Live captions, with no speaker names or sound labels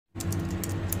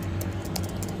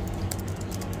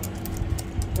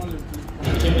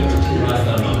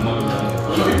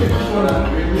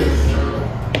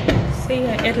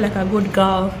ate like a good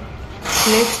girl.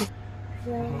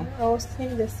 Yeah, I was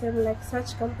saying the same, like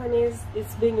such companies,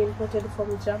 it's being imported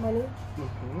from Germany,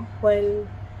 while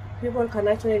people can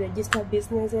actually register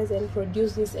businesses and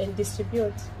produce this and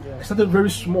distribute. Yeah, it started very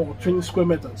small, 20 square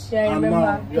meters. Yeah, I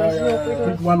remember.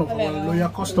 With one of our loyal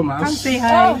customers. Come say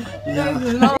hi.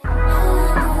 Yeah.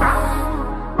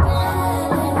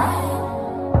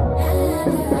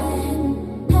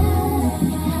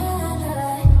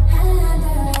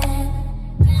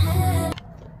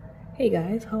 Hey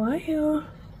guys, how are you?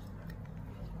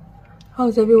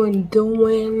 How's everyone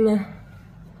doing?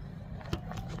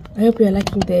 I hope you're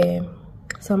liking the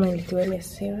Summer in Lithuania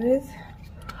series.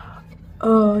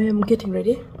 I'm getting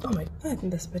ready. Oh my god, I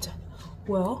think that's better.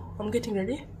 Well, I'm getting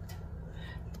ready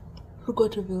to go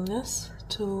to Vilnius.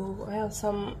 I have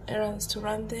some errands to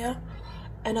run there,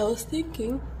 and I was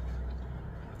thinking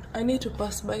I need to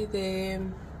pass by the,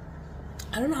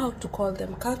 I don't know how to call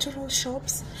them, cultural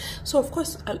shops. So of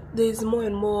course there's more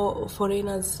and more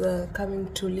foreigners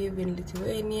coming to live in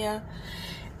Lithuania,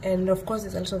 and of course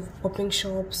there's a lot of popping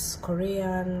shops,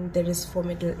 Korean, there is for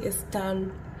Middle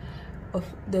Eastern,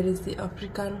 there is the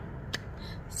African.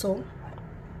 So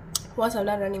once I'm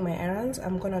done running my errands,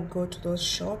 I'm gonna go to those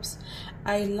shops.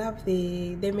 I love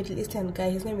the Middle Eastern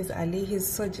guy. His name is Ali. He's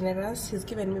so generous. He's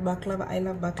given me baklava. I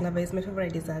love baklava. It's my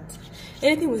favorite dessert.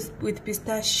 Anything with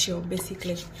pistachio,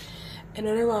 basically. And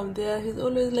whenever I'm there, he's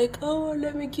always like, oh,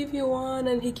 let me give you one,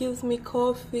 and he gives me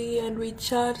coffee and we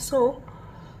chat. So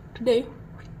today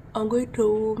I'm going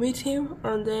to meet him,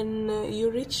 and then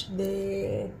Urich,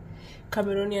 the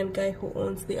Cameroonian guy who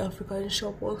owns the African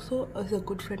shop, also is a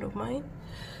good friend of mine.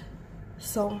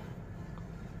 So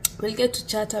we'll get to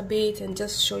chat a bit and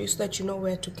just show you so that you know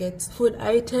where to get food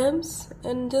items,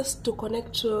 and just to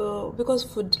connect to, because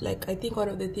food, like, I think one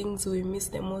of the things we miss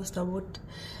the most about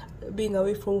being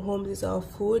away from home is our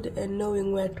food, and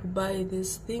knowing where to buy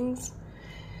these things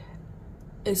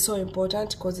is so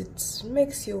important because it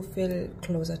makes you feel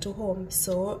closer to home.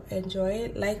 So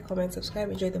enjoy, like, comment,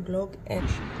 subscribe, enjoy the vlog, and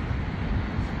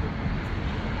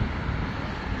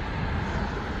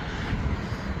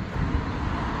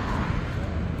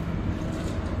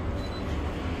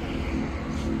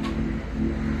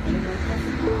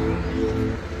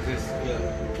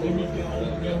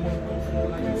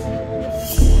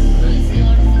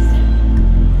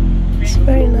it's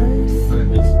very nice.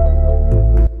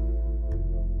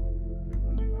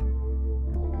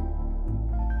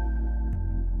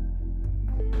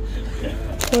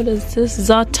 What is this?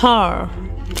 Zatar.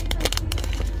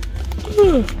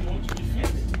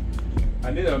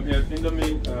 I need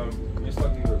Indomie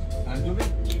instant noodles.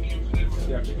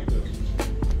 Yeah, chicken noodles.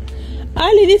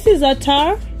 Ali, this is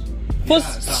Zatar for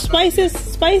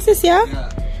spices, yeah?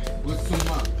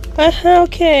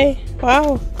 Okay.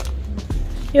 Wow.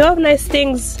 You have nice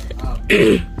things.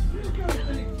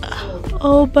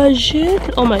 Oh, budget.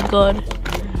 Oh my god.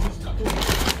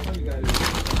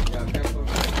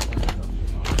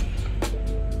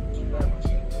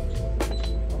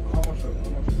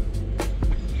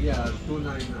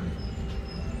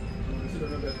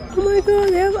 Oh my god,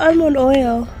 they have almond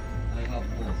oil.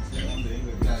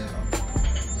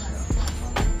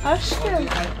 Ashton,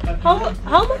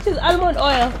 how much is almond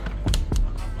oil?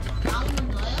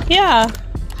 Yeah.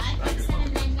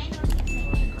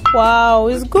 Wow,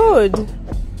 it's good.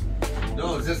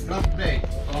 No, this is not big.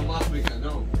 From Africa,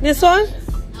 no. This one?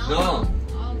 No.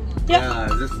 Yeah.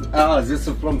 This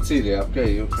is from Syria.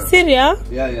 Okay, you can. Syria?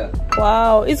 Yeah.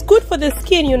 Wow, it's good for the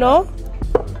skin, you know.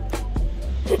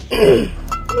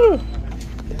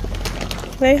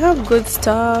 They have good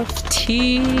stuff.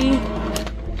 Tea.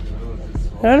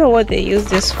 I don't know what they use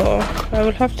this for. I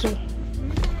will have to.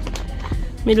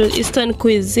 Middle Eastern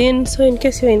cuisine. So in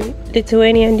case you're in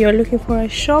Lithuania and you're looking for a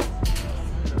shop,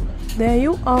 there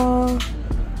you are.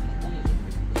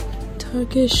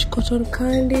 Turkish cotton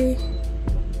candy.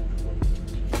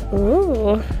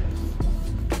 Oh,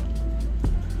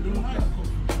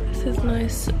 this is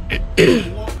nice.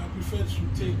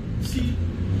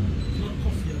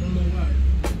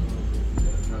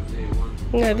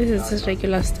 Yeah, this is just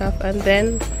regular stuff, and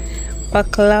then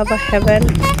baklava heaven.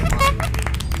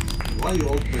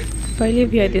 If I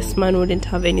live here, this man wouldn't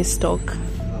have any stock.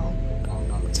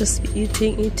 Just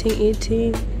eating.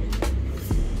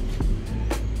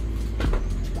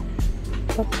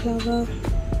 Baklava.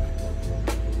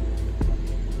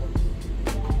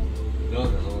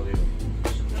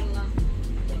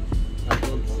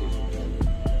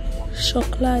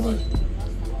 Chocolate.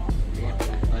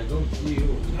 I don't see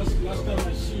you. Last time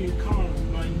I see you come on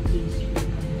buying things.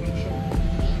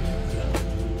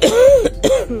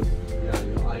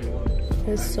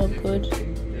 It's so good.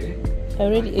 I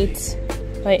already ate.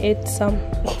 I ate some.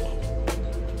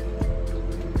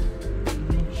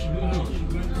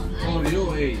 Oh,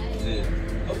 you ate.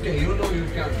 Okay, you know you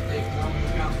can take. Now you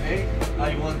can eat.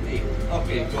 I want eat.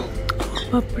 Okay, go.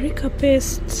 Paprika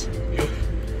paste. You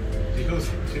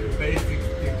pay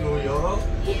 62 euro.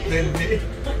 Tell me.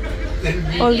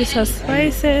 All these are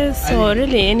spices, so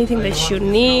really anything that you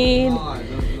need.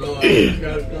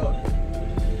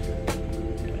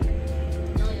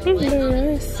 Very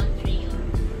nice.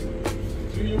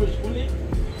 3 euros only.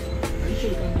 Are you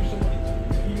sure you can give somebody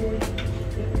 3 euros?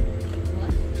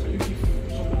 You give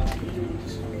somebody 3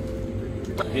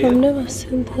 euros. I've never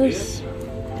seen this.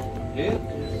 Here?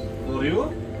 For you?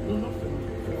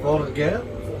 For girl?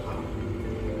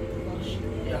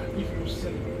 Yeah, if you sell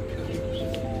it, can you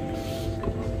give somebody 3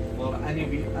 euros? For any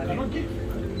Cannot give.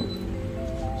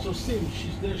 So same,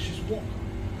 she's there, she's walking.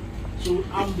 So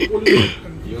I'm the only one who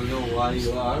can give. You know why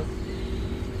you are?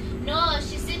 No,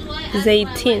 she said why.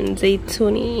 Zaytin,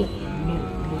 zaytuni,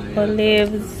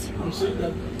 olives, I'm saying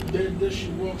that there she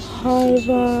works.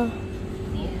 halva.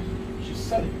 She's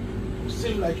selling.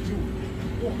 Same like you.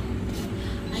 Walk.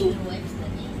 I So don't know what's the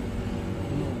name.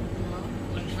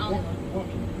 No.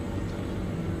 walking.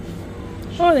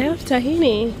 Oh, they have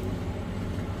tahini.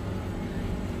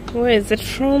 Where is it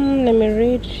from? Let me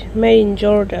read. Made in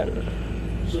Jordan.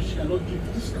 So she cannot give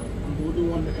discount. I'm the only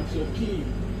one that can say, okay,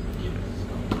 give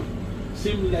discount.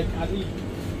 Same like Ali.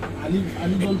 Ali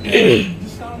don't tell you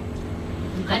discount.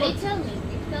 You Ali cannot- tell me.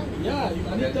 Tell me. Yeah, if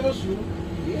Ali tells you,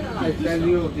 Yeah, I tell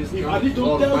you this If Ali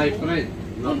don't for tell my you- friend.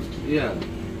 Not, yeah.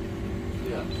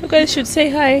 You guys should say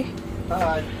hi.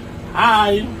 Hi.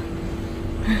 hi.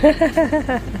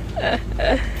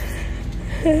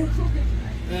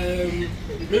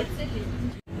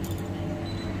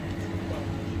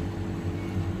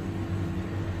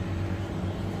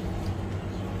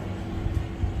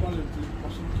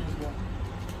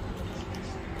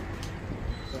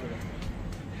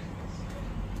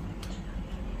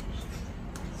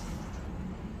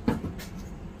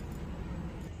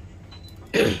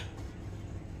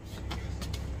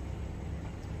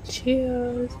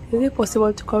 Cheers. Is it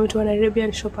possible to come to an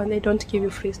Arabian shop and they don't give you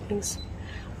free things?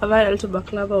 I've had a little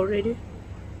baklava already.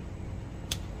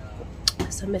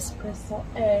 Some espresso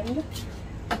and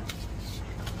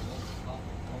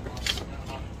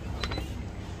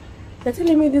they're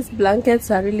telling me these blankets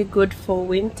are really good for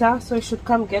winter, so you should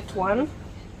come get one.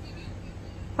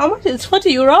 How much is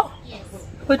 40 euro? Yes.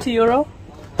 40 euro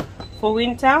for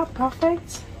winter,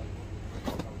 perfect.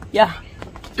 Yeah.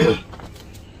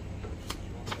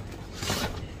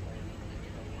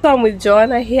 I'm with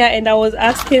Joanna here and I was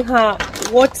asking her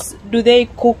what do they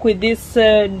cook with this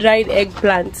dried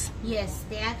eggplant? Yes,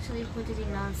 they actually put it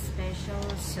in on special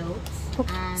soaps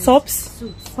and Soaps?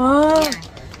 soups. Ah. Yeah.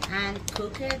 And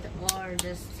cook it or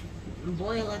just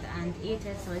boil it and eat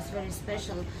it. So it's very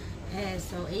special.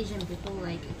 So Asian people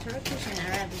like Turkish and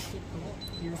Arabic people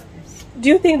use this. Do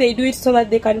you think they do it so that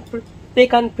they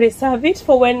can preserve it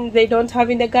for when they don't have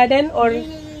in the garden, or Yeah.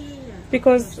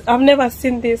 because I've never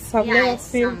seen this? I've Yeah, never it's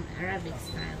seen. some Arabic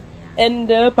style. Yeah. And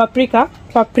paprika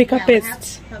Yeah, we have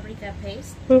paste. paprika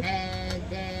paste. Mm.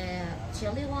 The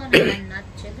chili one and not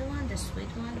chili one, the sweet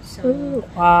one. So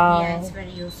Wow. yeah, it's very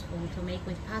useful to make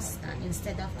with pasta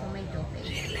instead of tomato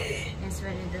paste. It's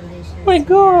very delicious. Oh my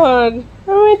god!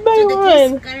 I might buy So the one.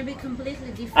 taste is gonna be completely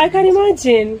different. I can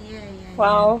imagine. Yeah.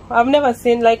 Wow, I've never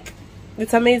seen, like,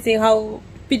 it's amazing how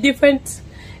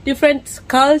different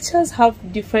cultures have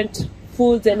different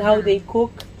foods and how they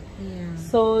cook. Yeah.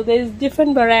 So there's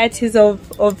different varieties of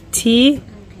tea. Okay.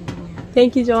 Yeah.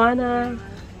 Thank you, Joanna.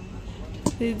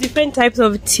 There's different types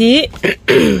of tea.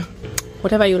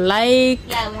 Whatever you like.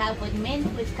 Yeah, we have with mint,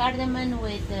 with cardamom,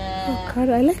 with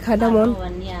I like cardamom.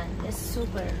 one. Yeah, it's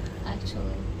super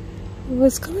actually. It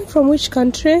was coming from which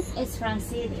country? It's from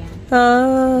Syria.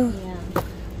 Ah, Yeah.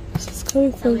 this is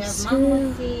coming So from we have Syria.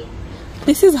 mango tea.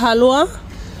 This is halwa.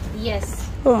 Yes.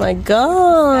 Oh my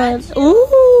god.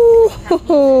 Ooh.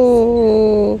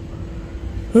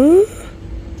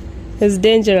 It's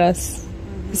dangerous.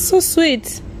 It's so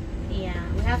sweet. Yeah,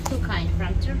 we have two kinds,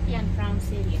 from Turkey and from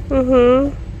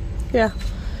Syria. Yeah.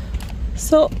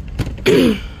 So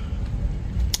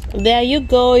there you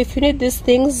go. If you need these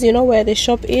things, you know where the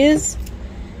shop is.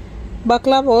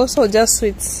 Baklava also just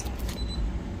sweets.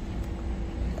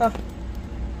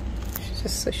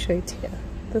 Just show it here.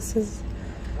 This is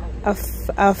a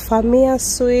famia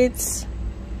sweets.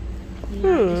 Yeah,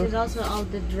 this is also all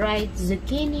the dried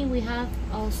zucchini. We have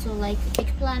also like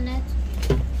eggplant.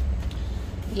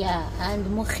 Yeah, and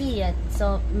mukhiyat.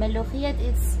 So melukhiyat,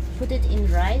 it's put it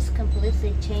in rice,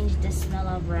 completely change the smell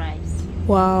of rice.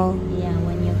 Wow. Yeah,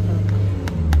 when you cook.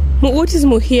 What is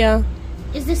muhia?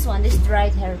 Is this one? This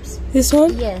dried herbs. This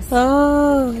one? Yes.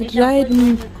 Oh, You dried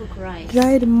can put when you cook rice.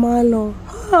 dried mallow.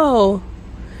 Oh,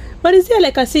 but is there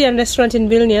like a Syrian restaurant in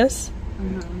Vilnius?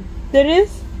 There is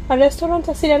a restaurant,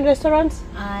 a Syrian restaurant.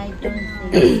 I don't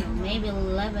think so. Maybe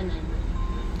Lebanon.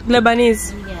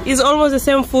 Lebanese. Yeah. It's almost the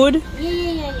same food.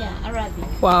 Yeah.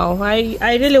 Arabic. Wow,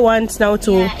 I really want now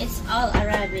to. Yeah, it's all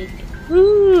Arabic.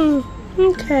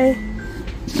 Okay.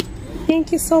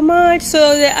 Thank you so much.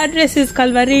 So the address is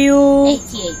Kalvariju.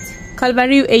 88.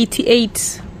 Kalvariju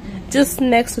 88. Just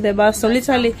next to the bus. So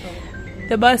literally,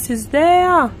 the bus is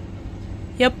there.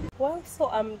 Yep. Well, so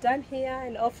I'm done here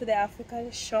and off to the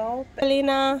African shop.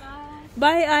 Alina.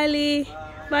 Bye, Ali.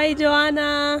 Bye,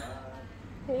 Joanna.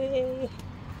 Hey.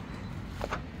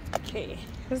 Okay.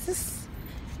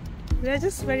 They're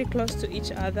just very close to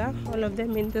each other. All of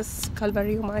them in this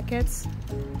Kalvariju markets.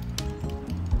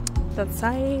 That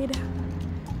side.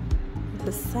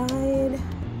 The side.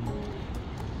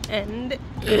 And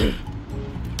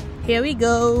here we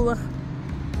go.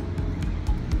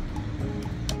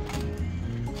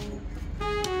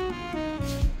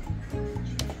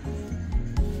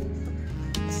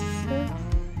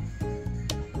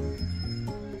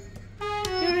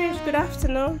 Good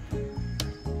afternoon.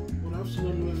 Good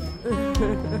afternoon, Noella.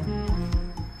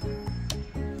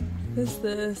 What's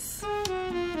this?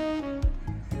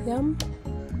 Yum,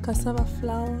 cassava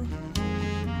flour.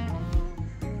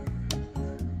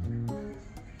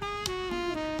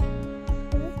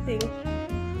 Everything.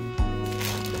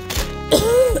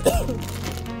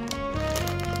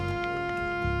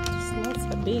 These nuts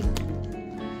are big.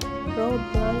 Raw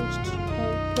blanched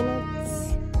peanuts.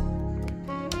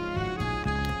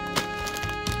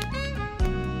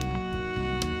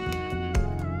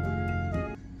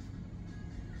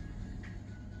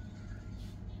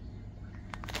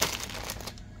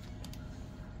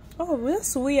 Oh,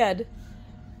 that's weird.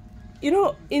 You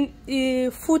know, in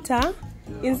futa,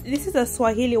 this is a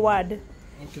Swahili word.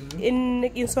 Okay.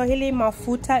 In Swahili,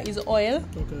 mafuta is oil.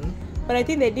 Okay. But I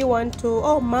think they did want to.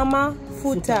 Oh, mama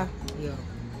futa. Yeah.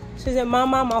 She said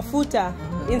mama mafuta.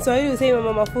 In Swahili, we say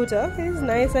mama mafuta. Okay, it's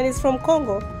nice, and it's from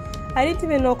Congo. I didn't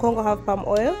even know Congo have palm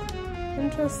oil.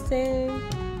 Interesting.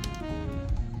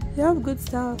 You have good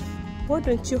stuff. What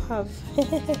don't you have? I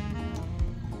have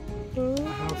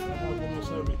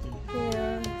almost everything.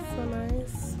 Yeah, so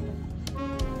nice.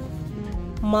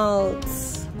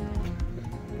 Malts.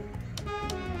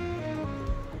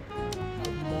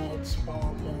 Malts,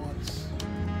 power malts.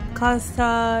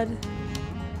 Custard.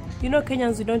 You know,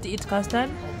 Kenyans, we don't eat custard.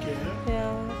 Okay.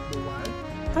 Yeah.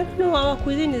 Why? I don't know, our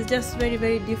cuisine is just very,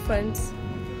 very different.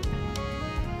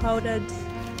 Powdered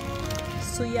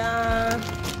soya.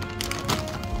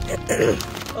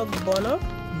 Ogbono.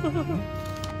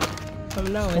 I'm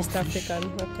now West African.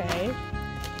 Okay.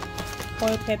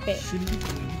 Whole pepper.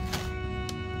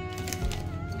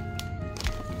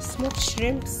 Smoked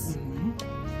shrimps.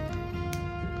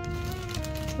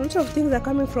 A lot of things are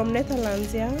coming from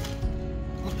Netherlands, yeah?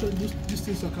 Actually, these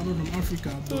things are coming from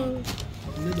Africa, but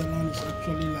Netherlands is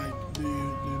actually like the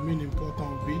main importer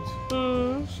of it.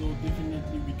 So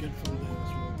definitely we get from there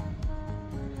as well.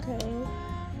 Okay.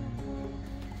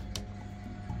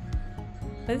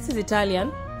 But this is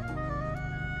Italian.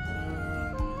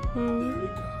 Something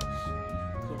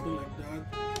like that.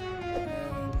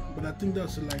 But I think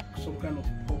that's like some kind of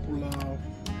popular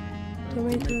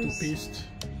tomato paste.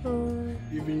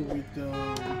 Even with the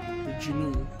Gino,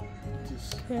 it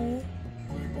is very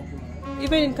popular.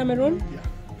 Even in Cameroon? Yeah.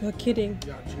 You're kidding.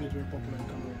 Yeah, Gino is very popular in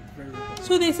Cameroon. Very popular.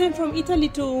 So they sent from Italy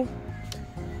to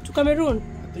Cameroon?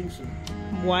 I think so.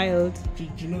 Wild.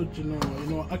 Gino, you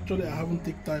know, actually I haven't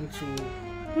taken time to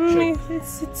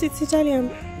It's Italian.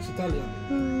 It's Italian.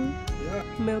 Yeah.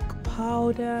 Milk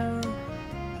powder.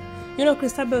 You know,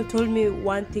 Christabel told me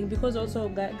one thing, because also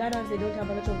Ghanaians, they don't have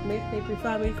a lot of milk, they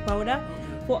prefer milk powder.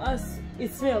 For us,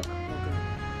 it's milk.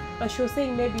 But she was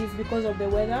saying maybe it's because of the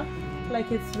weather.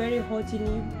 Like it's very hot in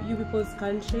you people's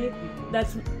country, that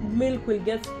milk will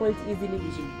get spoiled easily.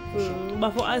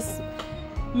 But for us,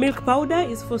 milk powder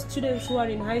is for students who are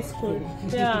in high school.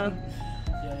 Yeah.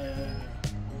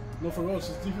 No, for us,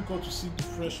 it's difficult to see the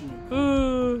fresh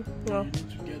milk. Yeah. You need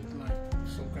to get like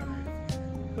some kind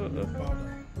of milk powder.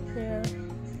 Yeah.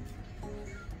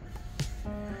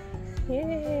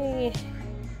 Yay.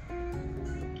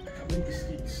 Cabin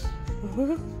biscuits. As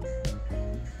well.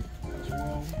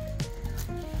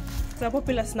 It's a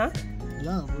popular snack.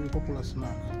 Yeah, very popular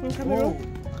snack. In Cameroon?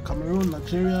 Cameroon,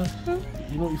 Nigeria.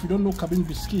 You know, if you don't know cabin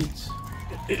biscuits,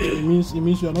 it means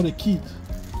you are not a kid.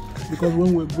 Because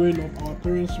when we were growing up, our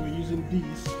parents were using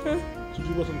these to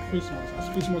give us on Christmas as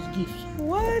Christmas gifts.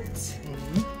 What?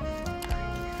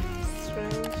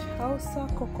 Hausa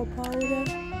cocoa powder.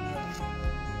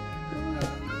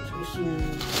 There's also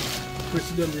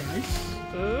president rice.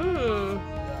 Mm.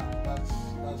 Yeah, that's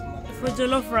not For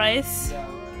jollof rice. yeah,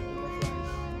 jollof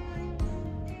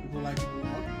rice. People like it a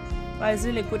lot. But it's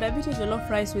really good. I bet you jollof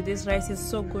rice with this rice is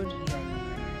so good.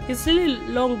 Yeah. It's really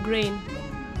long grain.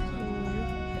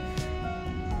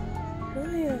 Oh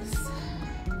yes.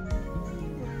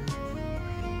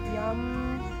 Yum.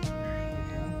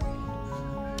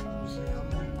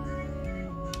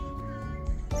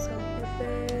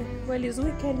 Well, it's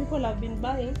weekend, people have been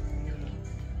buying.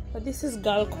 But this is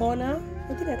Gal Corner.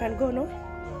 I think I can go, no?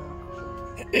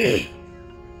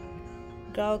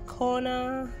 Gal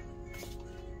Corner.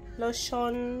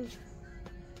 Lotion.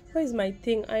 Where is my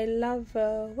thing? I love.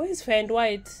 Where is Fair and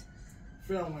White?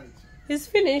 Fair and White. It's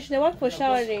finished. The one for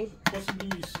showering.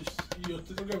 Possibly you're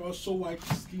talking about So White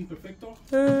Skin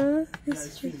Perfector. It's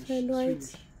It's finished. Fair and It's White.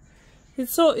 finished.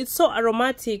 It's so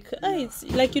aromatic. It's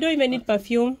like you don't even need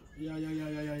perfume. Yeah.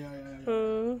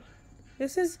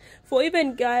 This is for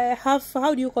even half.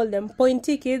 How do you call them?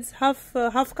 Pointy kids, half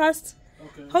caste.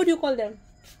 Okay. How do you call them?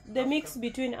 The mix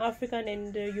between African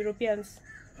and Europeans.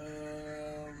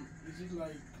 Is it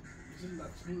Latino?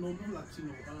 No, not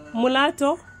Latino.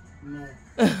 Mulatto. No.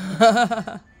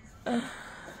 How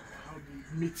do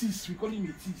métis? We call it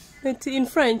métis. In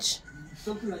French.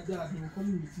 Something like that. We call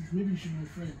it métis. Maybe it should be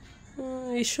French.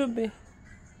 It should be.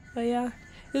 But yeah,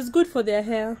 it's good for their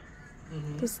hair.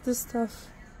 This stuff.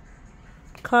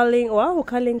 Curling. Wow,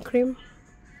 curling cream.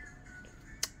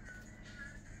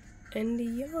 And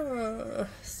yeah,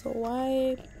 so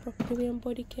wipe, premium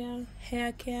body care,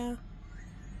 hair care.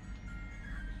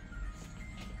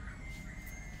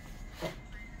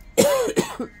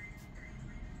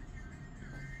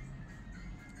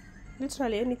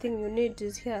 Literally anything you need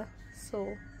is here,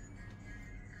 so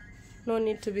no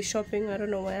need to be shopping I don't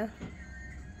know where.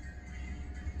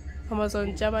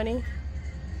 Amazon Germany.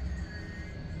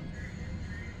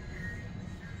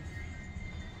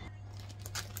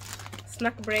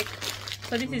 Snack break.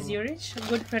 So this is Yurich, a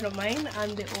good friend of mine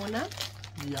and the owner.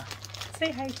 Yeah.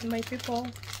 Say hi to my people.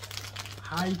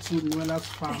 Hi to Noella's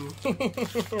fam.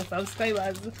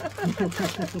 Subscribers.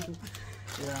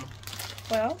 Yeah.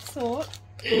 Well, so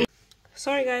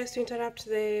sorry guys to interrupt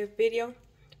the video,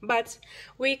 but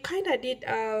we kind of did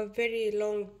a very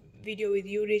long video with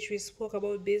Yurich. We spoke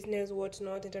about business,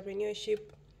 whatnot, entrepreneurship,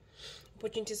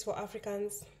 opportunities for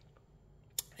Africans,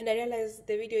 and I realized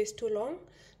the video is too long,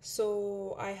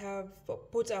 so I have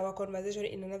put our conversation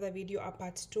in another video, a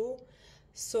part 2.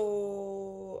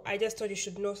 So I just thought you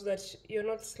should know so that you're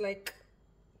not like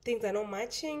things are not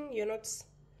matching, you're not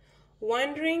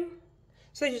wondering.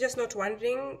 So you're just not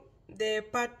wondering. The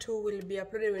part 2 will be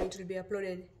uploaded when it will be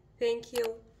uploaded. Thank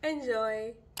you.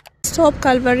 Enjoy. Stop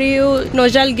Kalvariju, no,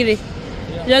 Zalgirio.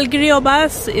 Zalgirio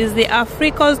bus is the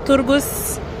Afrikos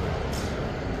Turgus,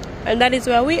 and that is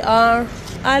where we are.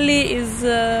 Ali is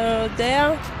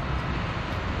there,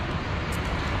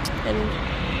 and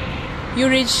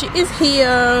Yurich is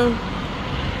here.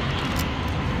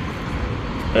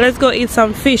 Let's go eat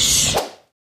some fish.